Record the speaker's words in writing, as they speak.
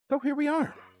So here we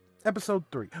are, episode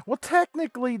 3. Well,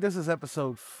 technically, this is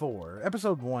episode 4.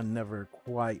 Episode 1 never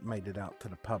quite made it out to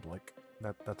the public.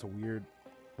 That's a weird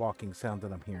walking sound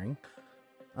that I'm hearing.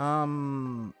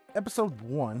 Episode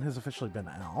 1 has officially been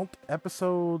out.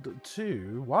 Episode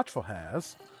 2, Watchful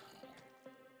has.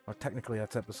 Or technically,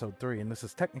 that's episode 3, and this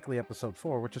is technically episode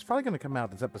 4, which is probably going to come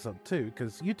out as episode 2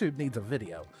 because YouTube needs a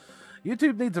video.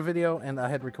 YouTube needs a video, and I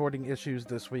had recording issues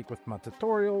this week with my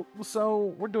tutorial,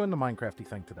 so we're doing the Minecrafty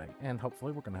thing today, and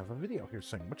hopefully we're going to have a video here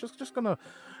soon, which is just going to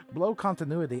blow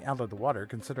continuity out of the water,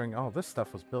 considering all this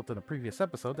stuff was built in a previous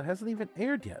episode that hasn't even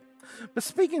aired yet. But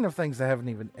speaking of things that haven't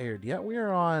even aired yet, we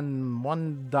are on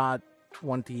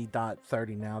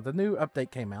 1.20.30 now. The new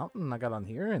update came out, and I got on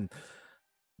here, and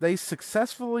they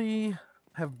successfully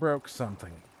have broke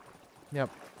something.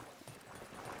 Yep.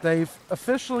 They've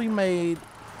officially made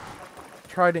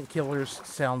Trident killers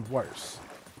sound worse.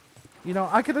 You know,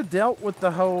 I could have dealt with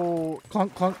the whole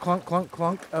clunk, clunk, clunk, clunk,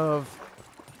 clunk of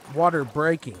water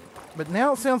breaking, but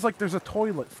now it sounds like there's a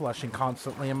toilet flushing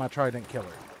constantly in my Trident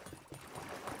killer.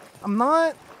 I'm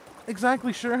not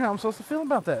exactly sure how I'm supposed to feel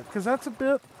about that, because that's a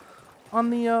bit on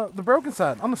the broken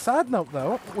side. On the side note,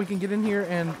 though, we can get in here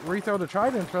and rethrow the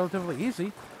Tridents relatively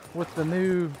easy with the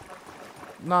new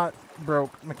not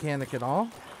broke mechanic at all.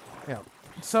 Yeah.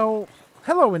 So,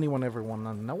 hello everyone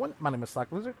unknown. My name is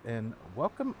SlackLizard, and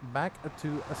welcome back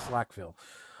to Slackville,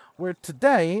 where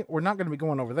today, we're not going to be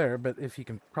going over there, but if you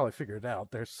can probably figure it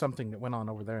out, there's something that went on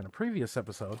over there in a previous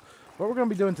episode. What we're going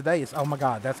to be doing today is, oh my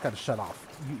god, that's got to shut off.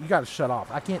 You got to shut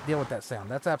off. I can't deal with that sound.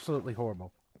 That's absolutely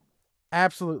horrible.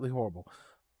 Absolutely horrible.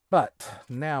 But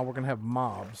now we're going to have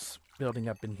mobs building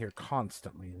up in here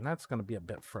constantly, and that's going to be a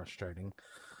bit frustrating.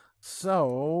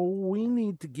 So we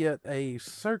need to get a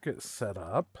circuit set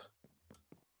up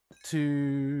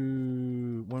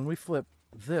to, when we flip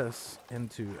this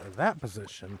into that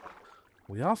position,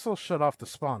 we also shut off the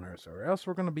spawners, or else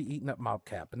we're going to be eating up mob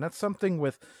cap. And that's something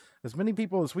with as many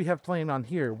people as we have playing on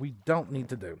here, we don't need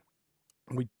to do.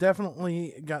 We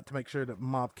definitely got to make sure that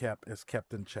mob cap is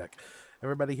kept in check.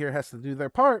 Everybody here has to do their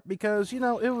part because, you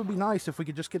know, it would be nice if we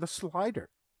could just get a slider,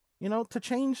 you know, to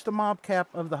change the mob cap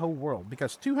of the whole world.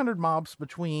 Because 200 mobs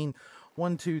between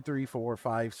 1, 2, 3, 4,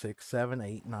 5, 6, 7,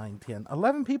 8, 9, 10,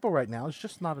 11 people right now is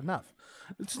just not enough.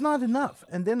 It's not enough.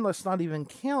 And then let's not even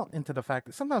count into the fact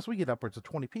that sometimes we get upwards of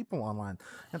 20 people online.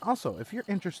 And also, if you're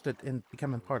interested in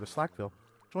becoming part of Slackville,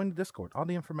 join the Discord. All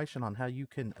the information on how you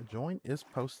can join is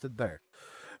posted there.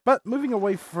 But moving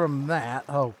away from that,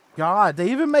 oh god, they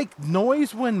even make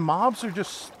noise when mobs are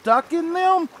just stuck in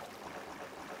them?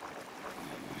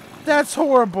 That's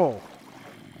horrible.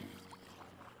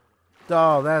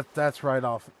 Oh, that's right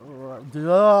off.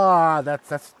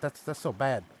 That's so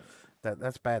bad.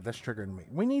 That's bad. That's triggering me.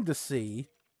 We need to see,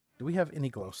 do we have any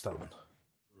glowstone?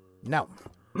 No.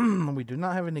 We do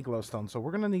not have any glowstone, so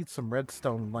we're going to need some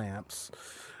redstone lamps.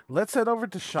 Let's head over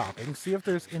to shopping, see if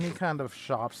there's any kind of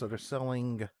shops that are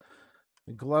selling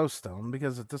glowstone,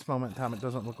 because at this moment in time it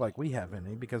doesn't look like we have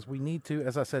any, because we need to,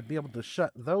 as I said, be able to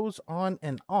shut those on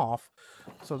and off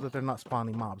so that they're not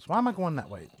spawning mobs. Why am I going that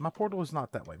way? My portal is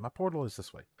not that way. My portal is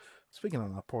this way. Speaking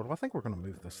of my portal, I think we're going to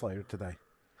move this later today.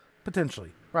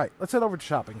 Potentially. Right, let's head over to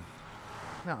shopping.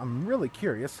 Now, I'm really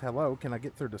curious, hello, can I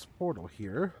get through this portal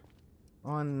here,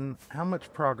 on how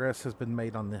much progress has been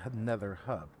made on the nether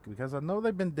hub, because I know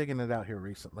they've been digging it out here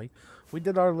recently. We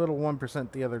did our little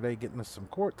 1% the other day getting us some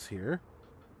quartz here,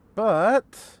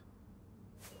 but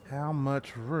how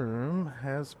much room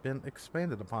has been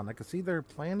expanded upon? I can see they're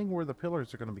planning where the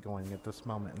pillars are going to be going at this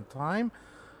moment in time.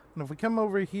 And if we come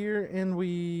over here and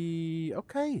we...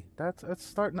 okay, that's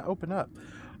starting to open up.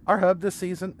 Our hub this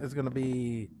season is going to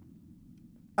be,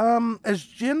 as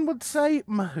Jen would say,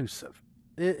 mahusive.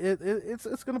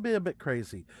 It's going to be a bit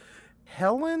crazy.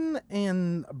 Helen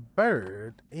and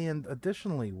Bird, and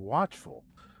additionally Watchful,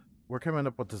 we're coming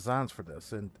up with designs for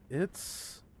this, and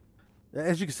it's,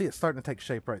 as you can see, it's starting to take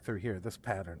shape right through here. This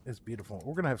pattern is beautiful.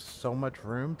 We're going to have so much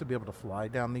room to be able to fly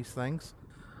down these things.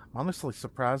 I'm honestly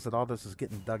surprised that all this is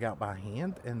getting dug out by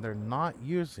hand, and they're not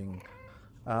using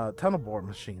tunnel bore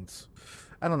machines.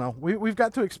 I don't know. We've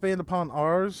got to expand upon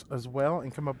ours as well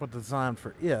and come up with a design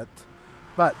for it.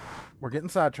 But we're getting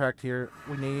sidetracked here.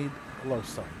 We need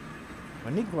glowstone.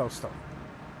 We need glowstone.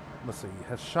 Let's see.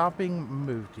 Has shopping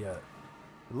moved yet?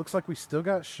 It looks like we still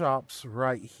got shops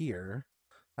right here.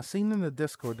 I seen in the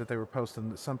Discord that they were posting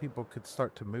that some people could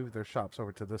start to move their shops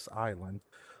over to this island.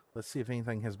 Let's see if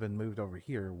anything has been moved over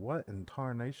here. What in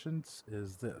tarnations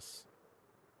is this?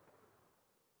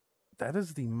 That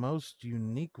is the most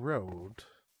unique road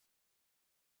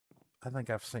I think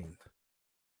I've seen.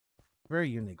 Very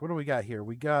unique. What do we got here?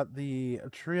 We got the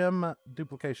trim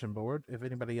duplication board. If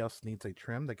anybody else needs a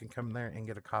trim, they can come there and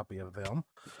get a copy of them.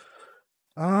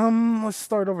 Let's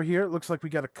start over here. It looks like we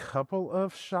got a couple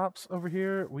of shops over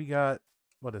here. We got,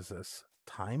 what is this?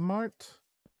 Time Mart?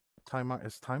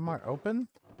 Is Time Mart open?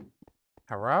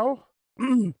 Hello?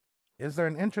 Is there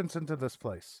an entrance into this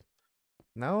place?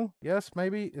 No? Yes?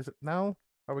 Maybe? Is it? No?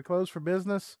 Are we closed for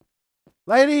business?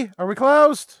 Lady, are we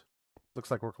closed? Looks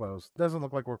like we're closed. Doesn't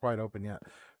look like we're quite open yet.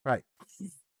 Right.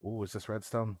 Ooh, is this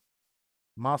redstone?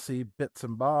 Mossy bits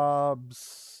and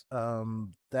bobs.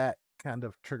 That kind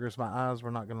of triggers my eyes.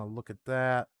 We're not going to look at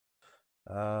that.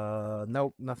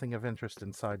 Nope, nothing of interest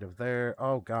inside of there.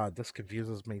 Oh god, this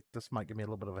confuses me. This might give me a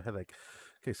little bit of a headache.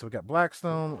 Okay, so we got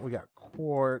blackstone, we got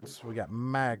quartz, we got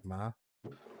magma,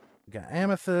 we got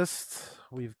amethyst,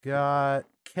 we've got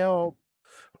kelp,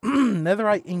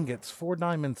 netherite ingots, 4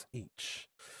 diamonds each.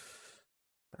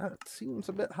 That seems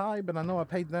a bit high, but I know I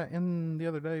paid that in the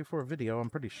other day for a video. I'm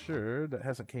pretty sure that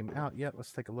hasn't came out yet.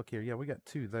 Let's take a look here. Yeah, we got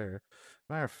 2 there.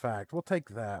 Matter of fact, we'll take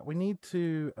that. We need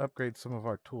to upgrade some of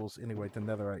our tools anyway to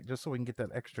netherite, just so we can get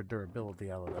that extra durability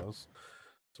out of those.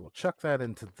 So we'll chuck that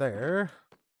into there.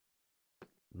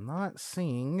 Not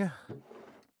seeing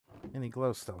any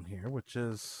glowstone here, which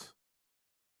is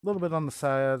a little bit on the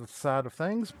side of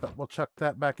things, but we'll chuck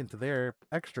that back into there.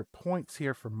 Extra points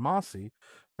here for Mossy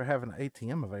for having an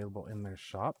ATM available in their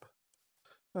shop.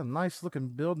 A nice looking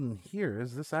building here.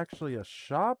 Is this actually a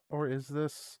shop or is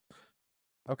this...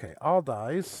 Okay, all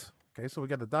dyes. Okay, so we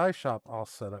got a dye shop all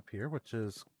set up here, which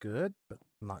is good, but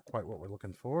not quite what we're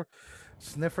looking for.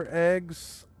 Sniffer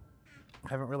eggs.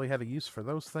 Haven't really had a use for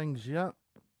those things yet.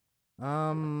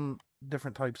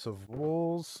 Different types of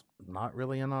wools. Not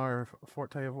really in our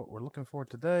forte of what we're looking for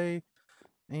today.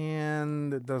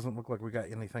 And it doesn't look like we got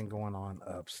anything going on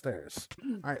upstairs.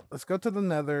 All right, let's go to the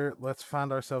nether. Let's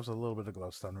find ourselves a little bit of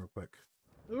glowstone real quick.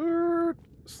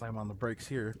 Slam on the brakes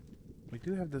here. We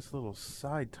do have this little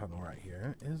side tunnel right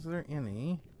here. Is there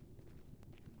any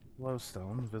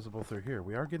glowstone visible through here?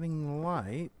 We are getting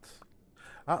light.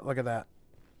 Ah, look at that.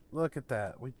 Look at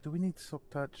that. Do we need silk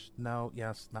touch? No,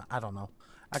 yes, no, I don't know.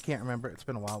 I can't remember. It's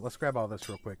been a while. Let's grab all this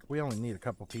real quick. We only need a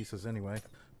couple pieces anyway.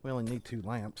 We only need 2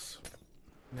 lamps.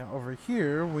 Now over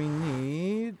here we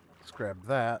need... Let's grab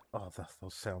that. Oh,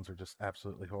 those sounds are just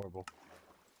absolutely horrible.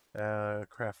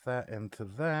 Craft that into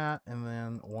that, and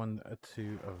then 1 or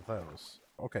 2 of those.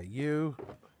 Okay,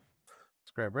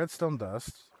 let's grab redstone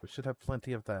dust. We should have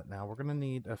plenty of that now. We're going to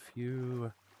need a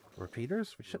few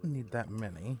repeaters. We shouldn't need that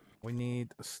many. We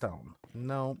need a stone.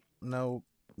 Nope, nope,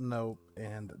 nope,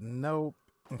 and nope.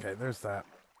 Okay, there's that.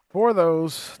 4 of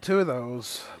those, 2 of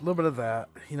those, a little bit of that.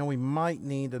 You know, we might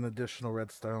need an additional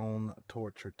redstone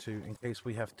torch or 2 in case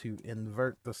we have to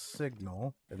invert the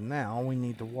signal. And now we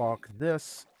need to walk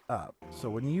this up. So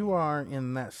when you are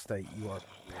in that state, you are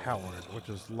powered, which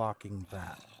is locking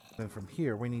that. Then from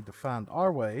here, we need to find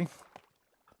our way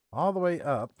all the way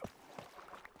up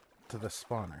to the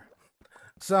spawner.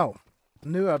 So,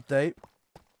 new update.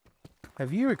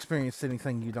 Have you experienced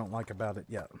anything you don't like about it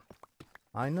yet?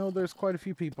 I know there's quite a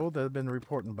few people that have been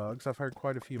reporting bugs. I've heard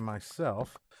quite a few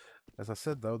myself. As I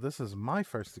said, though, this is my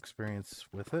first experience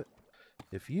with it.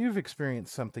 If you've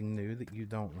experienced something new that you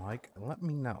don't like, let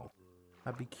me know.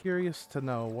 I'd be curious to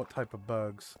know what type of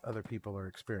bugs other people are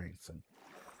experiencing.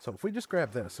 So if we just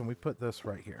grab this and we put this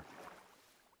right here.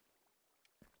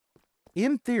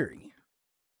 In theory,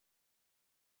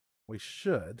 we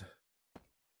should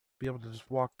be able to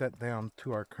just walk that down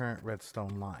to our current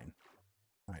redstone line.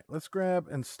 All right, let's grab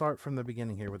and start from the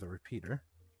beginning here with a repeater.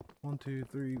 1, 2,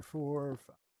 3, 4,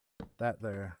 5. That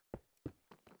there.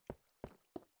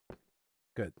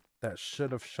 Good. That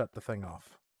should have shut the thing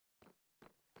off.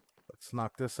 Let's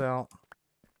knock this out.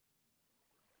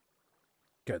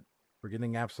 Good. We're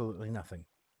getting absolutely nothing.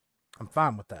 I'm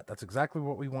fine with that. That's exactly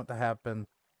what we want to happen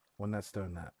when that's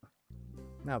doing that.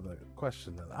 Now the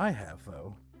question that I have,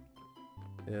 though,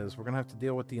 is we're going to have to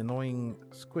deal with the annoying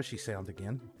squishy sound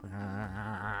again.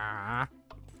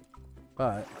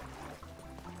 But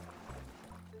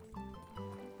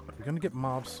we're going to get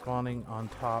mobs spawning on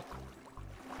top.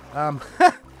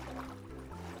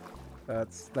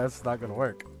 That's not going to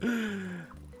work.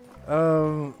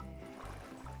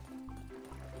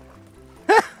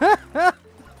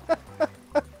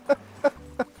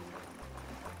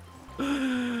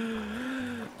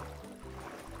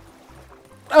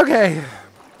 Okay.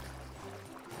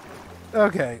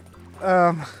 Okay.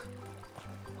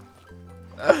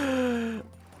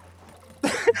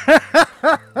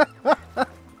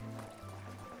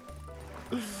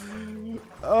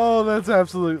 Oh, that's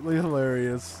absolutely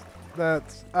hilarious. I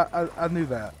knew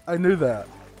that. I knew that.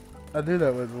 I knew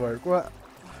that wouldn't work. What?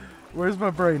 Where's my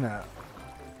brain at?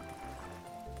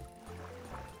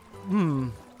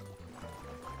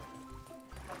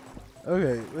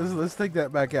 Okay, let's take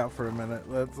that back out for a minute.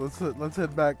 Let's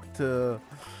head back to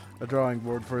a drawing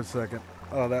board for a second.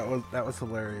 Oh, that was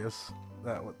hilarious.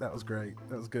 That was great.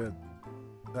 That was good.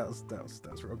 That was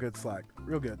real good, Slack.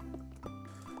 Real good.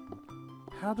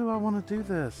 How do I want to do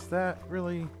this? That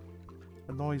really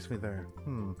annoys me there.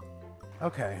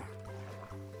 Okay.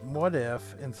 What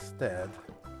if instead,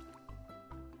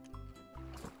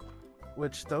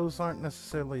 which those aren't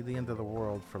necessarily the end of the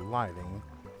world for lighting,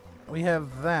 we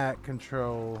have that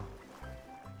control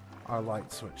our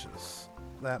light switches.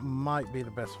 That might be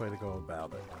the best way to go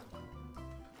about it.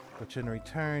 Which in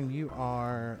return, you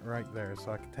are right there.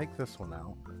 So I can take this one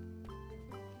out.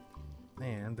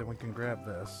 And then we can grab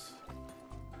this.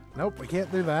 Nope, we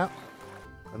can't do that.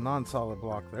 A non-solid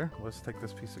block there. Let's take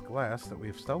this piece of glass that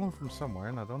we've stolen from somewhere,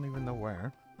 and I don't even know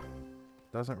where.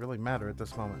 Doesn't really matter at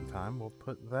this moment in time. We'll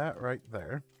put that right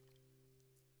there.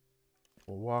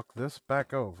 We'll walk this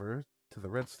back over to the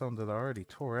redstone that I already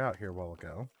tore out here a while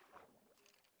ago.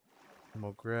 And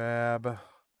we'll grab...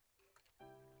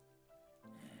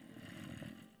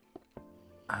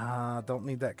 don't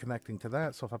need that connecting to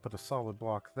that, so if I put a solid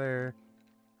block there,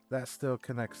 that still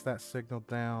connects that signal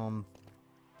down.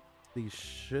 These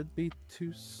should be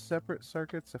two separate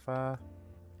circuits if I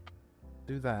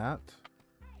do that.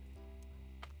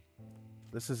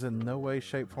 This is in no way,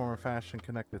 shape, form, or fashion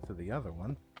connected to the other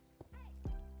one.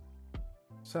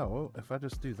 So, if I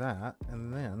just do that,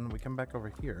 and then we come back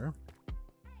over here,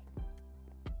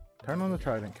 turn on the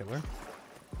Trident Killer.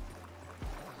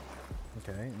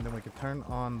 Okay, and then we can turn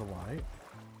on the light.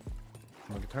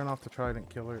 And we can turn off the Trident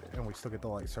Killer, and we still get the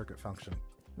light circuit function.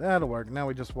 That'll work. Now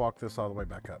we just walk this all the way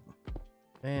back up.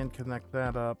 And connect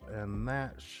that up, and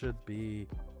that should be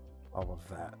all of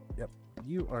that. Yep.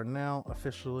 You are now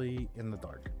officially in the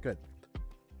dark. Good.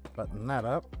 Button that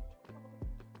up.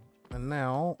 And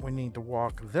now we need to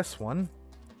walk this one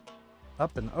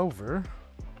up and over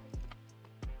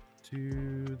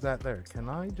to that there. Can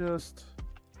I just...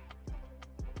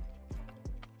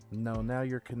 No, now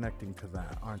you're connecting to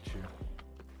that, aren't you?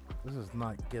 This is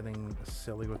not getting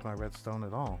silly with my redstone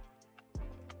at all.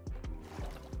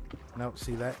 Nope,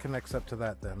 see, that connects up to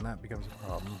that then. That becomes a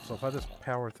problem. So if I just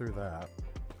power through that,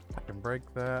 I can break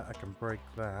that, I can break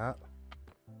that.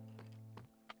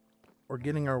 We're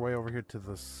getting our way over here to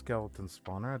the skeleton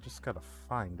spawner. I just gotta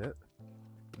find it.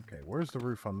 Okay, where's the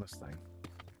roof on this thing?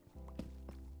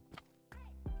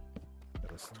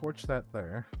 Let's torch that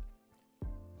there.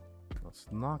 Let's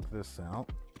knock this out.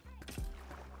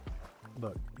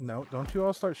 Look, no, don't you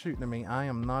all start shooting at me. I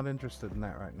am not interested in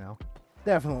that right now.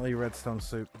 Definitely redstone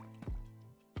soup.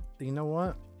 You know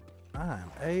what?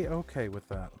 I'm A-okay with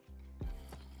that.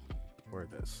 Where it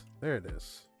is. There it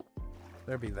is.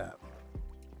 There be that.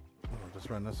 I'll just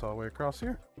run this all the way across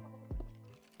here.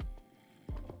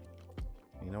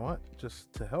 You know what?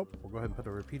 Just to help, we'll go ahead and put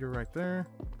a repeater right there.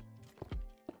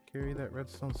 Carry that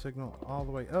redstone signal all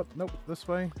the way up. Nope, this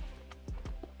way.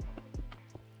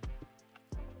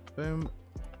 Boom.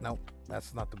 Nope,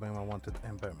 that's not the boom I wanted.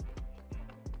 And boom.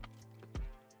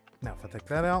 Now if I take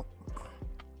that out.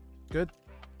 Good.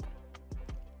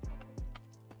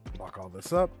 Lock all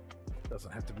this up.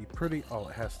 Doesn't have to be pretty. All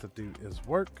it has to do is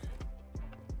work.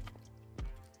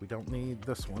 We don't need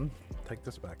this one. Take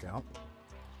this back out.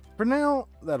 For now,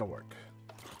 that'll work.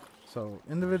 So,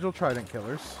 individual Trident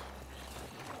Killers.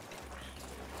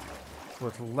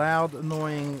 With loud,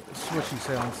 annoying, swishy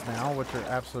sounds now, which are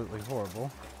absolutely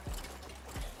horrible.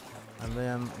 And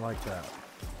then, like that.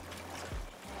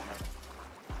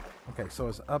 Okay, so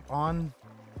it's up on...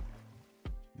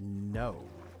 No.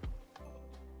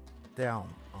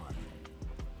 Down on.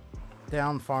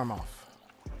 Down, farm off.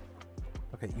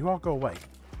 Okay, you all go away.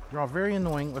 You're all very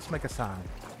annoying. Let's make a sign.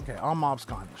 Okay, all mobs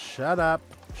gone. Shut up.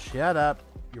 Shut up.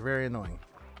 You're very annoying.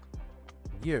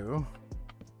 You.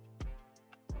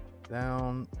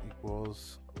 Down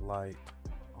equals light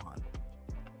on.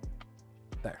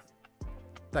 There.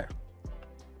 There.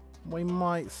 We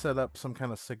might set up some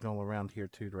kind of signal around here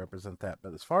too to represent that.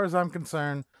 But as far as I'm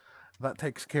concerned, that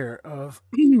takes care of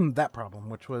that problem,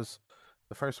 which was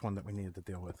the first one that we needed to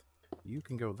deal with. You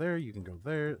can go there, you can go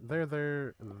there,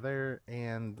 there,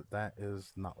 and that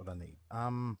is not what I need.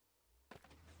 And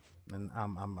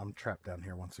I'm trapped down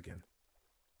here once again.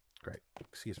 Great.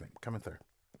 Excuse me, coming through.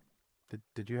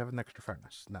 Did you have an extra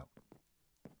furnace? No.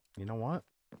 You know what?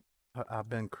 I've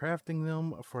been crafting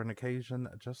them for an occasion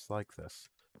just like this.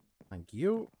 Thank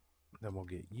you. Then we'll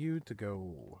get you to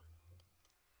go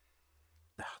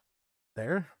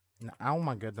there. Oh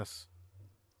my goodness.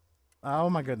 Oh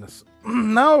my goodness.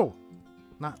 No!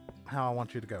 Not how I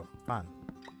want you to go. Fine.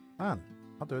 Fine.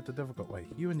 I'll do it the difficult way.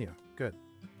 You and you. Good.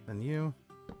 Then you,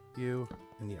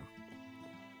 and you.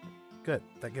 Good.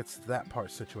 That gets that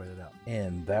part situated out.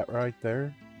 And that right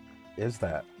there is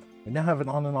that. We now have an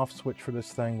on and off switch for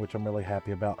this thing, which I'm really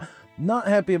happy about. Not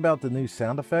happy about the new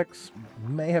sound effects.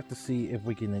 May have to see if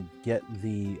we can get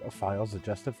the files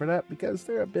adjusted for that, because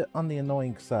they're a bit on the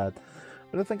annoying side.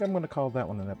 But I think I'm going to call that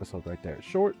one an episode right there.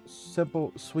 Short,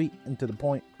 simple, sweet, and to the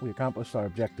point. We accomplished our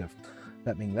objective.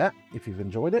 That being that, if you've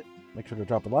enjoyed it, make sure to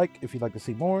drop a like. If you'd like to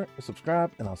see more,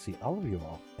 subscribe, and I'll see all of you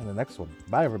all in the next one.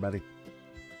 Bye, everybody.